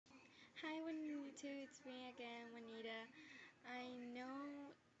YouTube, it's me again, Juanita. I know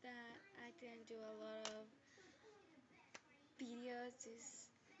that I didn't do a lot of videos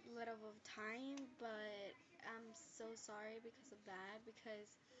this little of time, but I'm so sorry because of that. Because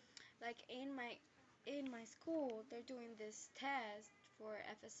like in my school, they're doing this test for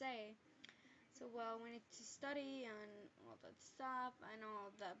FSA. So well, we need to study and all that stuff and all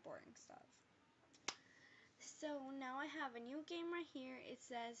that boring stuff. So now I have a new game right here. It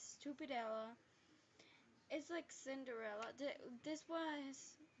says Stupidella. It's like Cinderella. This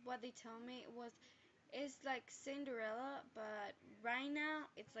was what they tell me. It's like Cinderella, but right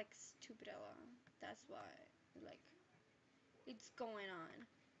now it's like Stupidella. That's why like it's going on.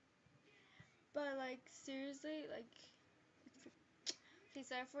 But like seriously, like okay,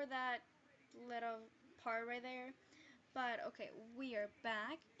 sorry for that little part right there. But okay, we are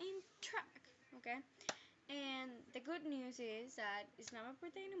back in track. Okay. And the good news is that it's not my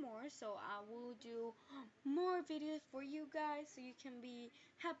birthday anymore, so I will do more videos for you guys so you can be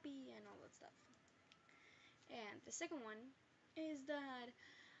happy and all that stuff. And the second one is that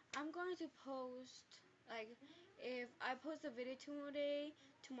I'm going to post, like, if I post a video today,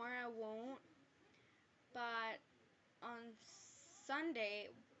 tomorrow I won't, but on Sunday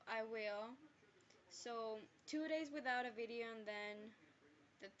I will. So 2 days without a video, and then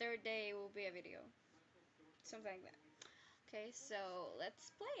the third day will be a video. Something like that. Okay, so let's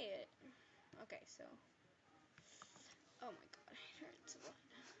play it. Okay, so. Oh my god, it hurts a lot.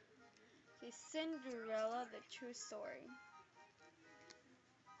 Okay, Cinderella, the true story.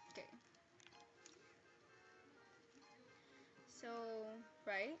 Okay. So,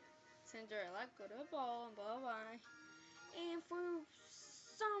 right? Cinderella go to a ball and blah blah blah. And for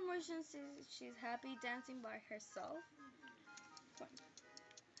some reason, she's happy dancing by herself. Fun.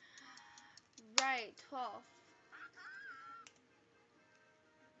 Right, 12.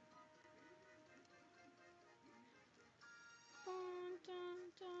 Dun, dun,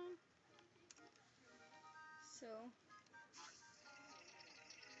 dun. So,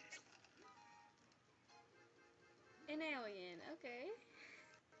 an alien. Okay.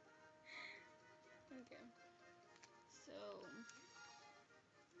 Okay. So,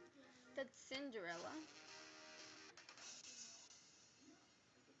 that's Cinderella.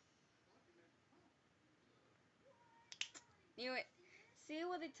 Knew it. See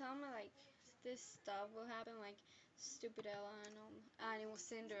what they tell me, like, this stuff will happen, like, Stupidella and it was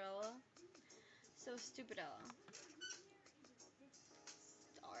Cinderella. So, Stupidella.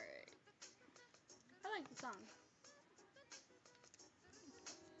 Start. I like the song.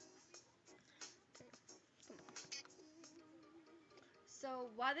 Okay, come on. So,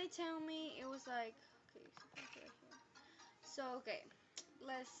 what they tell me, it was like, okay, okay,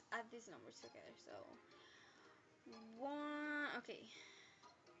 let's add these numbers together. So, okay,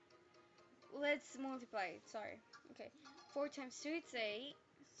 let's multiply it, sorry. Okay, 4 times 2, it's 8.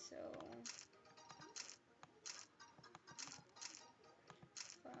 So,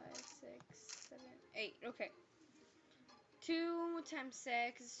 5, 6, 7, 8. Okay. 2 times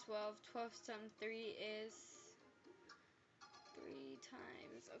 6 is 12. 12 times 3 is 3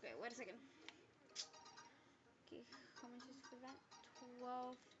 times. Okay, wait a second. Okay, how much is for that?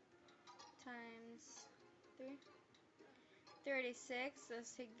 12 times 3. 36.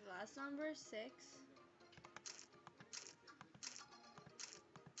 Let's take the last number, 6.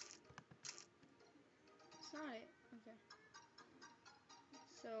 It's not it. Okay.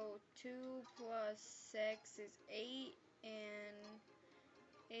 So 2 plus 6 is 8, and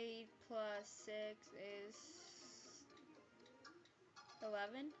 8 plus 6 is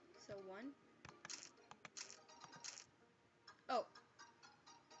 11. So 1. Oh,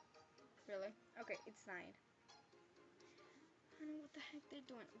 really? Okay, it's 9. I don't know what the heck they're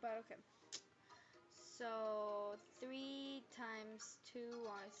doing, but okay. So 3 times 2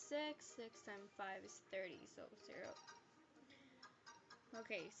 is 6. 6 times 5 is 30. So 0.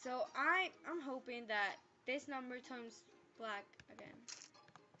 Okay, so I'm hoping that this number turns black again.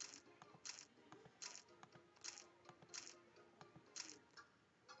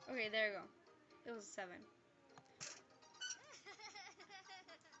 Okay, there you go. It was 7.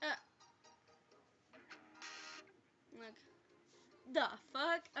 Like, the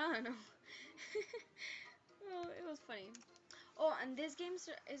fuck? I don't know. Well, it was funny. Oh, and this game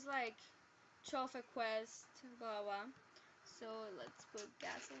is like trophy quest, blah blah. So let's put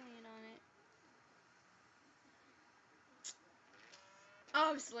gasoline on it.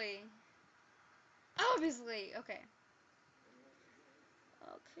 Obviously. Obviously. Okay.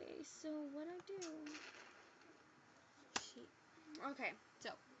 Okay, so what I do? Shit. Okay, so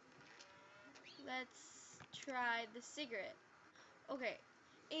let's try the cigarette. Okay,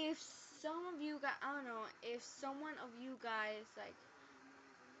 if some of you guys, I don't know, if someone of you guys, like,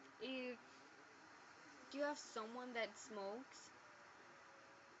 if you have someone that smokes,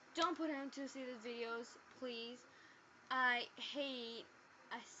 don't put him to see the videos, please. I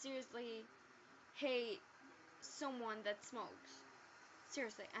seriously hate someone that smokes.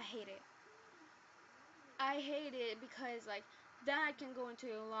 Seriously, I hate it. I hate it because, like, that can go into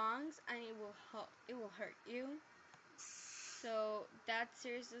your lungs and it will hurt you. So that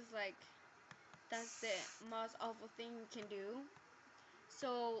seriously is like, that's the most awful thing you can do.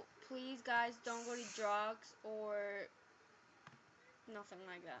 So please, guys, don't go to drugs or nothing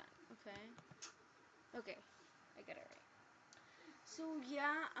like that. Okay, I got it right. So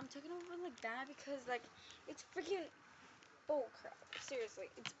yeah, I'm talking over like that because, like, it's freaking bullcrap.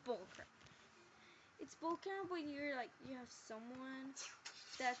 Seriously, it's bullcrap. It's bullcrap when you're like, you have someone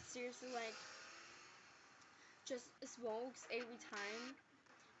that seriously, like, just smokes every time.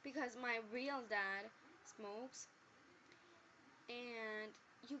 Because my real dad smokes, and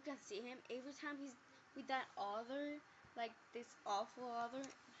you can see him every time he's with that other, like, this awful other.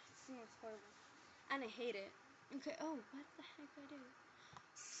 It smells horrible, and I hate it. Okay, oh, what the heck I do?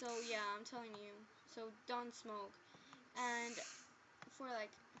 So yeah, I'm telling you. So don't smoke. And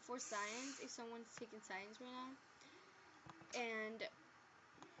for science, if someone's taking science right now, and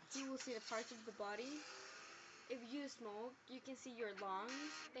you will see the parts of the body. If you smoke, you can see your lungs.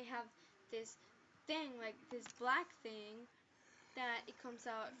 They have this thing, like this black thing, that it comes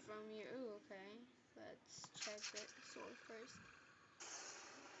out from your. Ooh, okay. Let's check the sword first.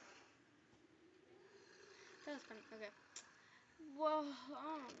 That was funny. Okay. Whoa,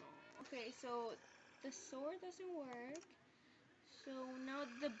 I don't know. Okay, so the sword doesn't work. So now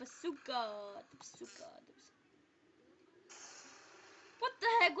the bazooka. The bazooka. What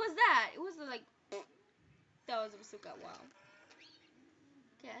the heck was that? It was like, that was a bazooka. Wow.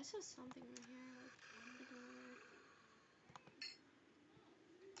 Okay, I saw something right here.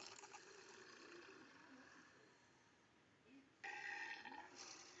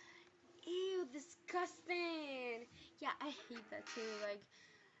 Ew, disgusting. Yeah, I hate that too.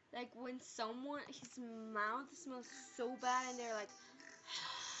 Like when someone, his mouth smells so bad, and they're like,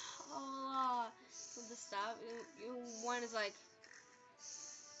 oh, so the stuff. One is like,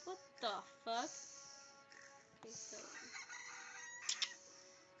 what the fuck? Okay, so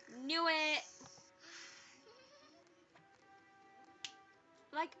knew it.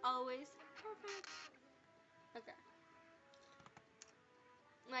 Like always, perfect. Okay.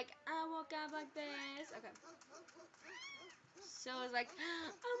 Like, I woke up like this. Okay. So it's like,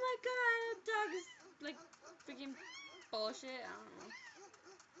 oh my god, a dog is like freaking bullshit. I don't know.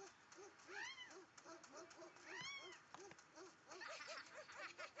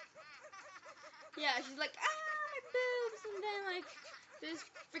 Yeah, she's like, my boobs, and then like this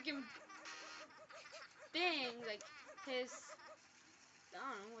freaking thing, like his, I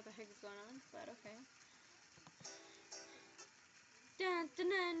don't know what the heck is going on, but okay. Dun, dun,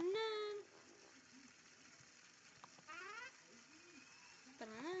 dun, dun.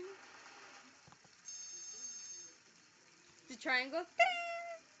 Dun. The triangle.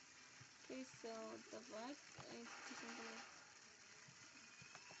 Okay, so the black,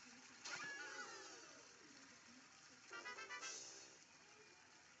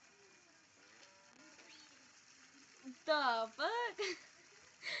 the fuck?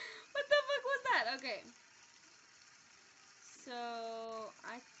 What the fuck was that? Okay. So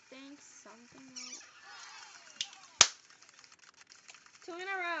I think something like 2 in a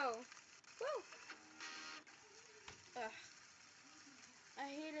row. Woo! Ugh. I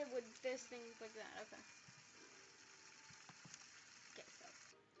hate it with this things like that. Okay. Okay,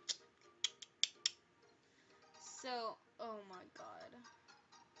 so oh my god.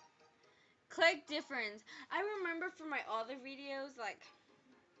 Click difference. I remember from my other videos, like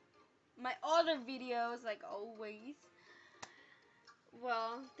always.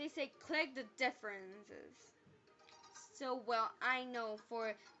 Well, they say click the differences. So, well, I know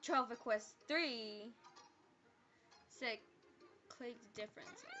for Trophy Quest 3, say click the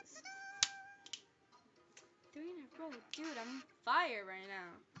differences. 3 in a row. Dude, I'm on fire right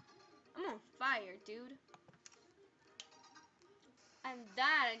now. I'm on fire, dude. And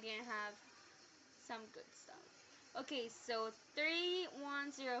that I didn't have some good stuff. Okay, so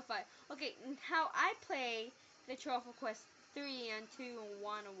 3105. Okay, how I play the Trophy Quest 3 and 2 and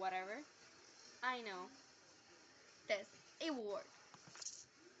 1 or whatever, I know this. It will work.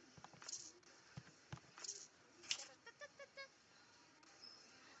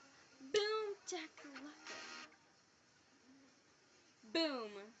 Boom, chakalaka.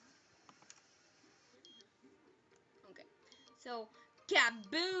 Boom. Okay, so get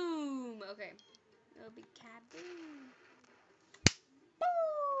Kaboom! Okay. It'll be kaboom.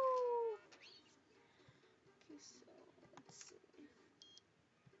 Boo! Okay, so let's see.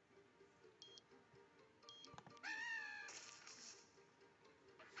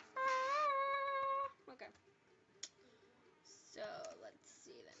 Okay. So let's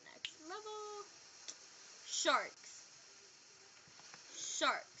see the next level. Sharks.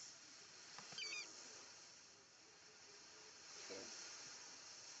 Sharks. Okay.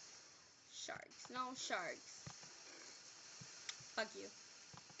 Sharks. No sharks. Fuck you.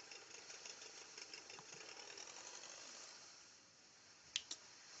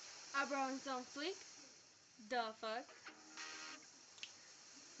 Eyebrows on fleek. The fuck?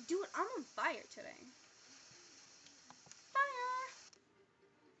 Dude, I'm on fire today. Fire!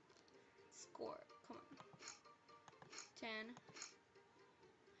 Score. Come on. 10.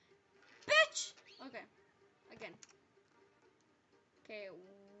 Bitch! Okay. Again. Okay.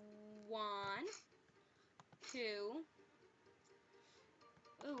 1, 2.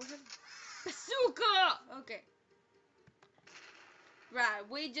 Oh, we have bazooka! Okay. Right,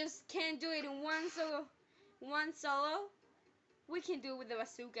 we just can't do it in one solo. We can do it with the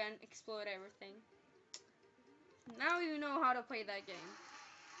bazooka and explode everything. Now you know how to play that game.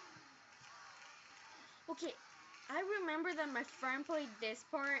 Okay, I remember that my friend played this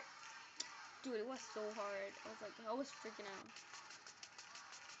part. Dude, it was so hard. I was freaking out.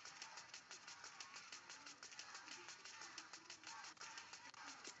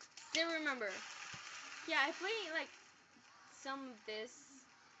 Still remember. Yeah, I played like some of this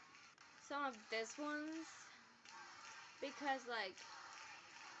ones because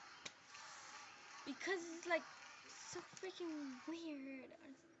it's like so freaking weird.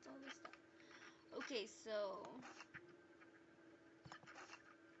 All this stuff. Okay, so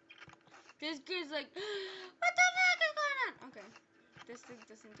this girl's like, what the fuck is going on? Okay, this thing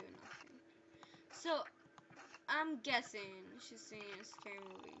doesn't do nothing. So I'm guessing she's seeing a scary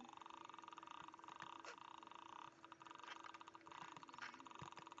movie.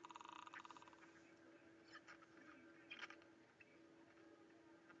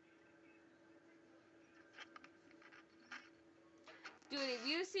 Dude,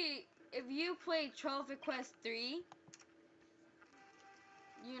 if you play Trophy Quest 3,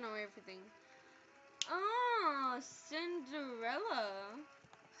 you know everything. Oh, Cinderella.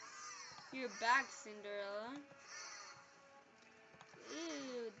 You're back, Cinderella.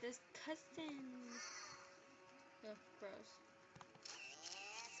 Ew, disgusting. Ugh, gross.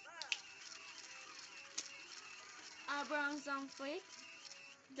 Eyebrows on fleek.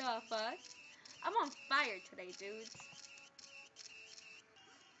 The fuck? I'm on fire today, dudes.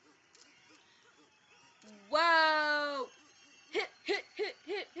 Whoa! Hit, hit, hit,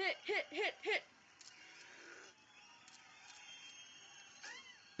 hit, hit, hit, hit, hit.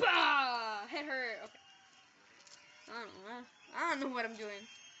 Bah! Hit her. Okay. I don't know what I'm doing.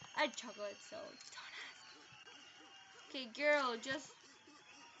 I had chocolate, so don't ask. Okay, girl, just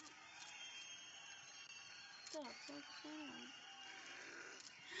stop.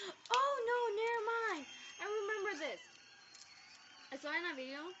 Oh no, never mind. I remember this. I saw in a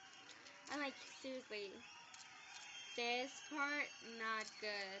video, and like seriously, this part not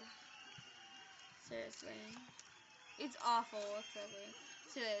good. Seriously, it's awful. Exactly.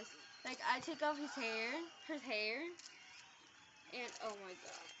 See this. Like I take off her hair, and oh my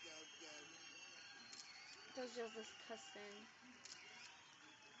god, that's just disgusting.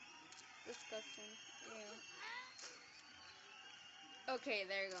 Disgusting. Yeah. Okay,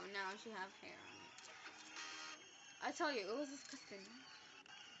 there you go. Now she have hair on it. I tell you, it was disgusting.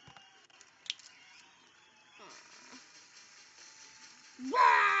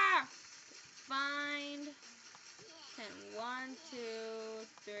 Wah! Find 10. 1, 2,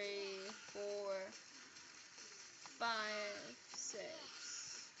 3, 4, 5, 6,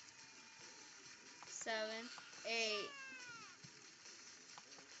 7, 8.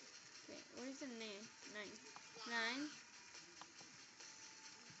 Okay, where's the name? 9. 9.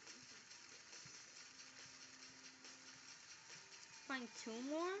 Find 2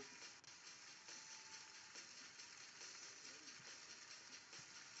 more.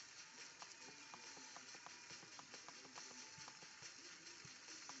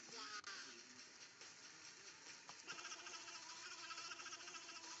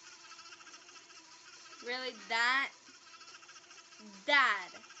 Really? That?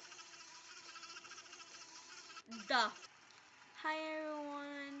 The. Hi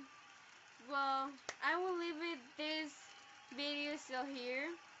everyone. Well, I will leave this video still here.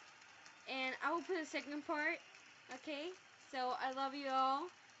 And I will put the second part. Okay? So I love you all.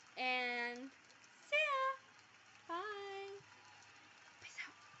 And